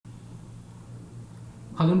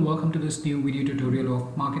Hello and welcome to this new video tutorial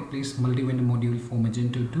of Marketplace Multi-Vendor Module for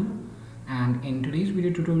Magento 2. And in today's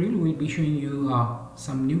video tutorial, we'll be showing you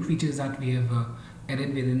some new features that we have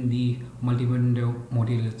added within the multi-vendor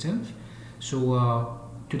module itself. So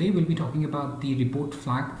today we'll be talking about the report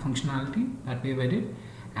flag functionality that we have added.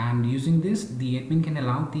 And using this, the admin can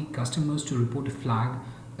allow the customers to report a flag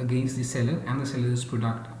against the seller and the seller's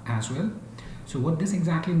product as well. So what this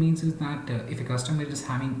exactly means is that if a customer is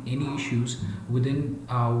having any issues with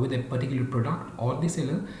a particular product or the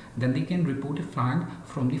seller, then they can report a flag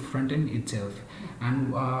from the front end itself.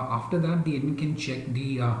 And after that, the admin can check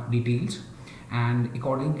the details, and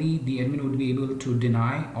accordingly, the admin would be able to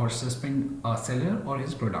deny or suspend a seller or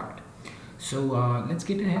his product. So let's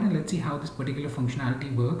get ahead and let's see how this particular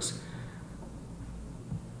functionality works.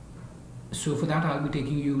 So for that, I'll be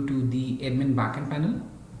taking you to the admin backend panel.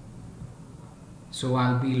 So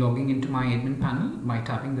I'll be logging into my admin panel by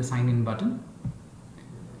tapping the sign in button,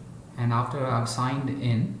 and after I've signed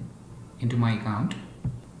in into my account,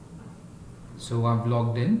 so I've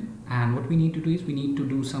logged in, and what we need to do is we need to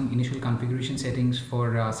do some initial configuration settings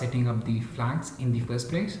for setting up the flags in the first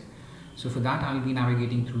place. So for that, I'll be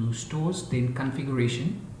navigating through stores, then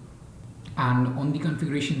configuration, and on the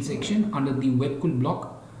configuration section under the web tool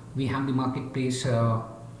block, we have the marketplace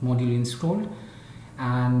module installed.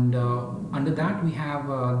 And under that we have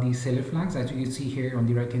the seller flags, as you can see here on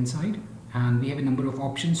the right hand side, and we have a number of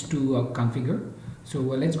options to configure. So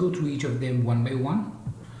let's go through each of them one by one.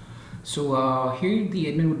 So here the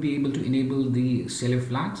admin would be able to enable the seller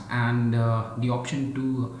flags, and the option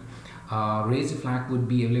to raise a flag would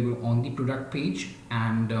be available on the product page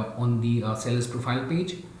and on the seller's profile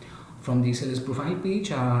page. From the seller's profile page,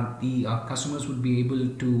 the customers would be able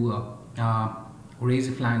to raise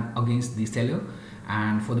a flag against the seller,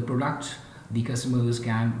 and for the products, the customers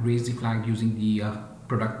can raise the flag using the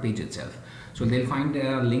product page itself. So they'll find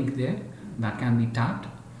a link there that can be tapped.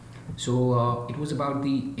 So it was about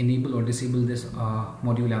the enable or disable this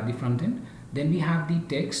module at the front end. Then we have the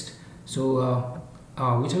text. So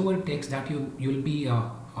whichever text that you'll be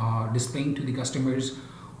displaying to the customers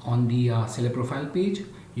on the seller profile page,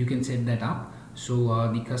 you can set that up. So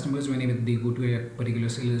the customers, whenever they go to a particular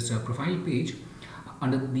seller's profile page,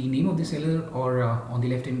 under the name of the seller or on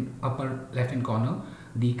the upper left hand corner,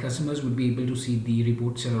 the customers would be able to see the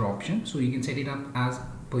report seller option. So you can set it up as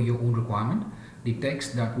per your own requirement, the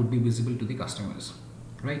text that would be visible to the customers,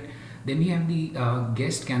 right? Then we have the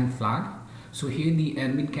guest can flag. So here the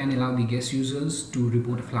admin can allow the guest users to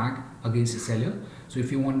report a flag against the seller. So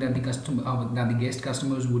if you want that the guest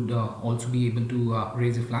customers would also be able to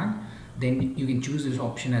raise a flag, then you can choose this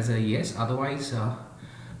option as a yes. Otherwise,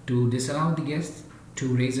 to disallow the guests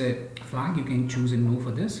to raise a flag, you can choose a no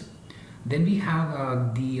for this. Then we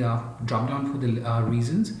have the drop down for the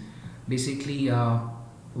reasons. Basically,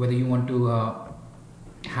 whether you want to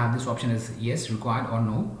have this option as yes, required, or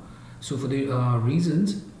no. So for the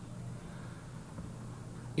reasons,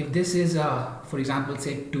 if this is for example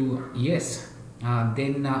set to yes,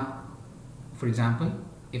 then for example,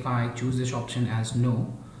 if I choose this option as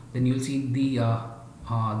no, then you'll see the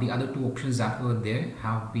other two options that were there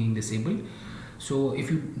have been disabled. So if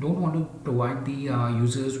you don't want to provide the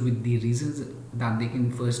users with the reasons that they can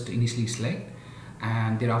first initially select,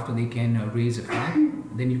 and thereafter they can raise a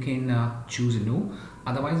flag, then you can choose a no.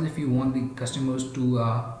 Otherwise, if you want the customers to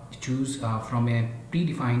choose from a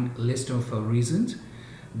predefined list of reasons,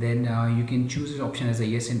 then you can choose this option as a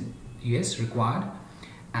yes and yes, required.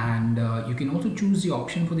 And you can also choose the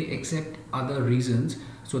option for the accept other reasons,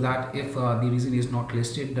 so that if the reason is not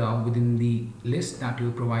listed within the list that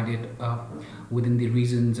you provided within the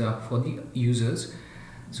reasons for the users,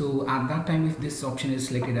 so at that time, if this option is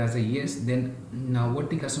selected as a yes, then now what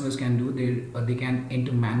the customers can do, they can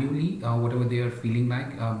enter manually whatever they are feeling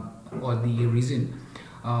like or the reason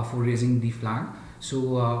for raising the flag.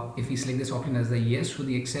 So if we select this option as a yes for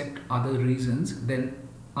the accept other reasons, then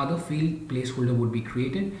other field placeholder would be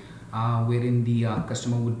created wherein the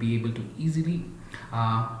customer would be able to easily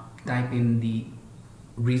type in the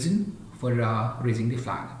reason for raising the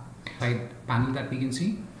flag. Side panel that we can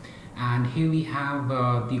see, and here we have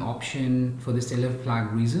the option for the seller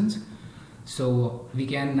flag reasons. So we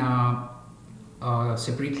can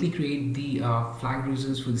separately create the flag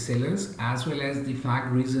reasons for the sellers as well as the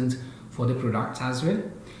flag reasons for the products as well.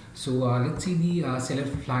 So let's see the seller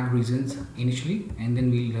flag reasons initially, and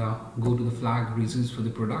then we'll go to the flag reasons for the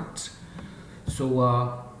products.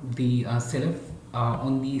 So the seller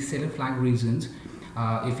on the seller flag reasons,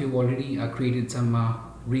 if you've already created some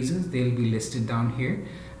reasons, they'll be listed down here,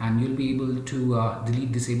 and you'll be able to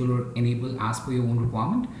delete, disable, or enable as per your own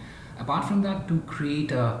requirement. Apart from that, to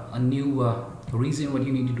create a new reason, what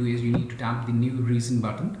you need to do is you need to tap the new reason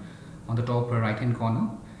button on the top right hand corner,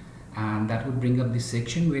 and that would bring up this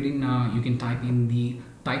section wherein you can type in the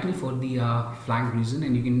title for the flag reason,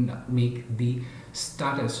 and you can make the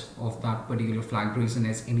status of that particular flag reason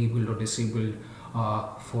as enabled or disabled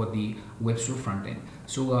for the web store front end.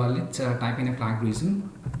 So let's type in a flag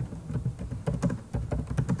reason.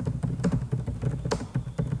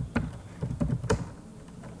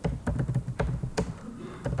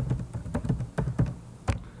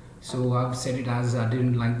 So I've set it as I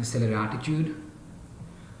didn't like the seller attitude.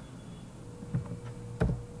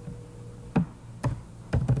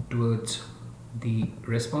 Towards the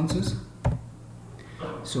responses.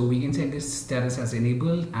 So we can set this status as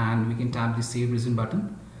enabled, and we can tap the save reason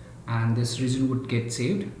button, and this reason would get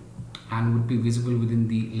saved and would be visible within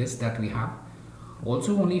the list that we have.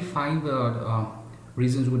 Also, only 5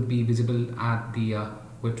 reasons would be visible at the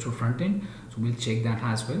web store front end, so we'll check that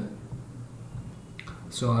as well.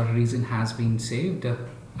 So our reason has been saved,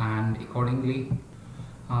 and accordingly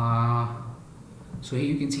so here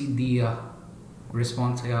you can see the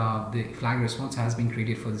response, the flag response has been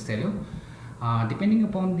created for the seller. Depending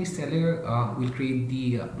upon the seller, we'll create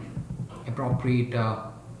the appropriate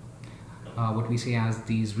what we say as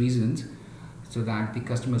these reasons, so that the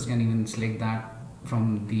customers can even select that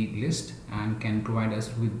from the list and can provide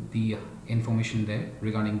us with the information there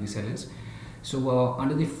regarding the sellers. So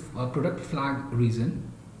under the product flag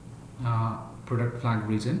reason,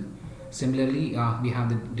 similarly we have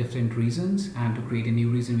the different reasons, and to create a new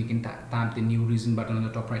reason we can tap the new reason button on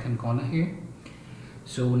the top right hand corner here.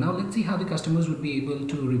 So now let's see how the customers would be able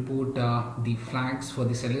to report the flags for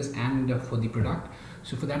the sellers and for the product.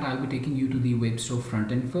 So for that, I'll be taking you to the web store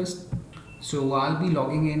front end first. So I'll be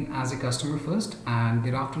logging in as a customer first, and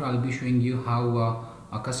thereafter I'll be showing you how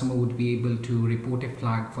a customer would be able to report a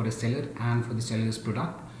flag for a seller and for the seller's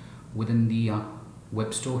product within the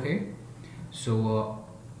web store here. So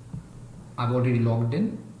I've already logged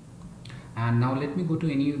in, and now let me go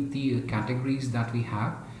to any of the categories that we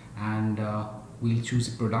have, and we'll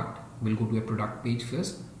choose a product. We'll go to a product page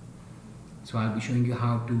first. So I'll be showing you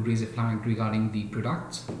how to raise a flag regarding the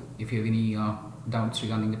products if you have any doubts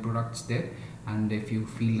regarding the products there, and if you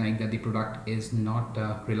feel like that the product is not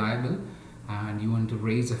reliable and you want to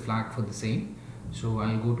raise a flag for the same. So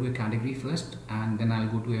I'll go to a category first, and then I'll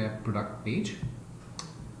go to a product page.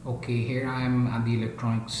 Okay, here I am at the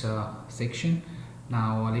electronics section.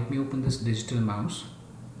 Now let me open this digital mouse.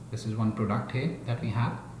 This is one product here that we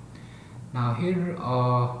have. Now here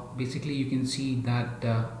basically you can see that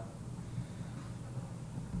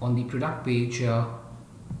on the product page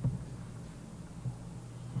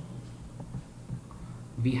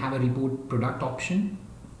we have a report product option.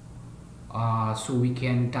 So we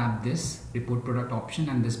can tap this report product option,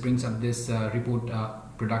 and this brings up this report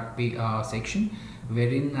product section,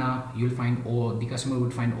 wherein you'll find the customer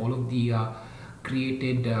would find all of the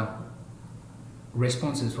created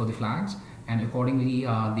responses for the flags, and accordingly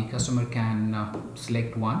the customer can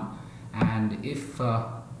select one. And if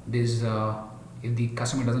if the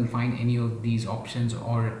customer doesn't find any of these options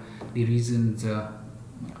or the reasons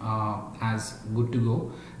as good to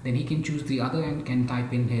go, then he can choose the other and can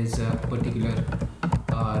type in his particular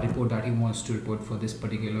report that he wants to report for this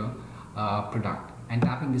particular product, and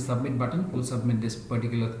tapping the submit button will submit this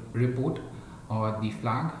particular report or the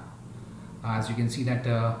flag. As you can see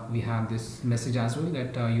that we have this message as well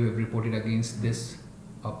that you have reported against this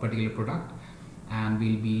particular product, and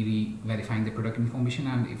we'll be verifying the product information,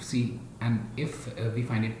 and if we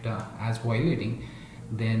find it as violating,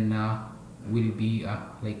 then we'll be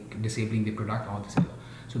like disabling the product or the seller.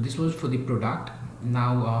 So this was for the product.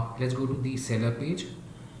 Now let's go to the seller page.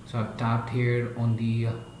 So I've tapped here on the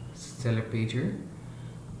seller page here.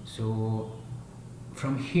 So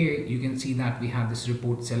from here you can see that we have this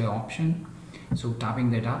report seller option. So tapping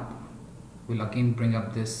that up will again bring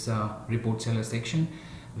up this report seller section,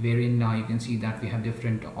 wherein now you can see that we have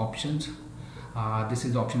different options. This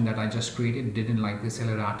is the option that I just created. Didn't like the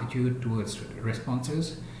seller attitude towards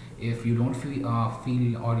responses. If you don't feel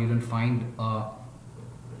or you don't find a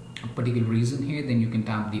particular reason here, then you can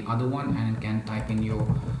tap the other one and can type in your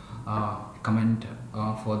comment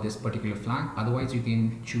for this particular flag. Otherwise you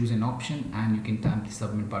can choose an option and you can tap the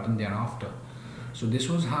submit button thereafter. So this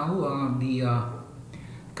was how the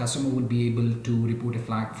customer would be able to report a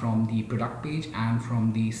flag from the product page and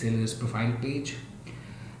from the seller's profile page.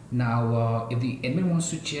 Now if the admin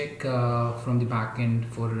wants to check from the backend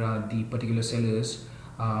for the particular sellers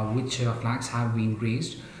which flags have been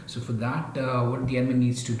raised, so for that what the admin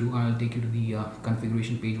needs to do, I'll take you to the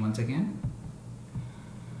configuration page once again.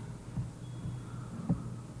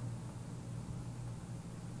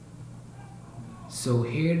 So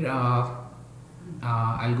here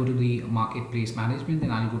I'll go to the marketplace management,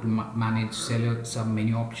 then I'll go to manage seller sub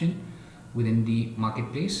menu option within the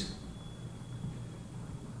marketplace,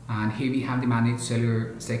 and here we have the manage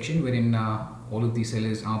seller section wherein all of the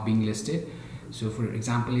sellers are being listed. So for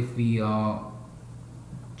example, if we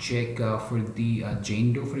check for the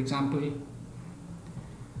Magento, for example,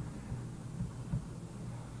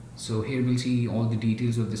 so here we'll see all the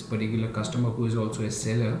details of this particular customer who is also a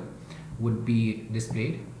seller would be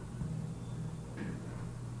displayed.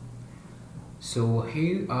 So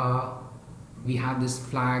here we have this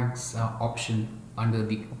flags option under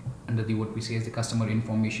the what we say as the customer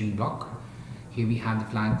information block. Here we have the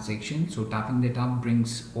flag section, so tapping that up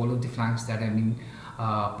brings all of the flags that have been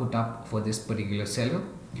put up for this particular seller.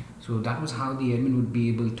 So that was how the admin would be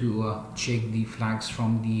able to check the flags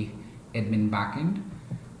from the admin backend.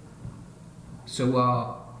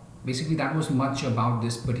 So basically that was much about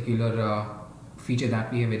this particular feature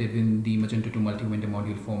that we have added in the Magento 2 multi-vendor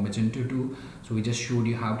module for Magento 2. So we just showed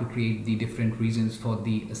you how to create the different reasons for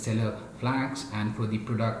the seller flags and for the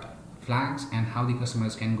product flags, and how the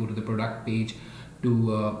customers can go to the product page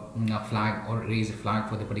to flag or raise a flag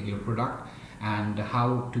for the particular product, and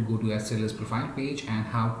how to go to a seller's profile page and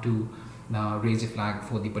how to raise a flag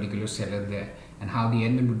for the particular seller there, and how the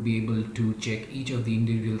admin would be able to check each of the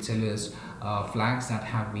individual sellers flags that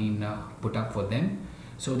have been put up for them.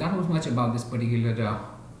 So that was much about this particular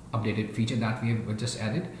updated feature that we have just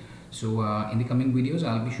added. So in the coming videos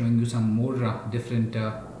I'll be showing you some more different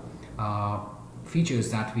features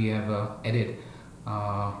that we have added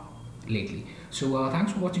lately. So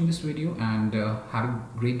thanks for watching this video, and have a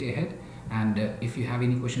great day ahead. And if you have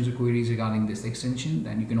any questions or queries regarding this extension,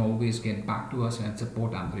 then you can always get back to us at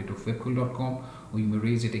support@webpool.com, or you may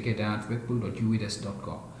raise a ticket at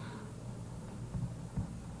webpool.uedesk.com.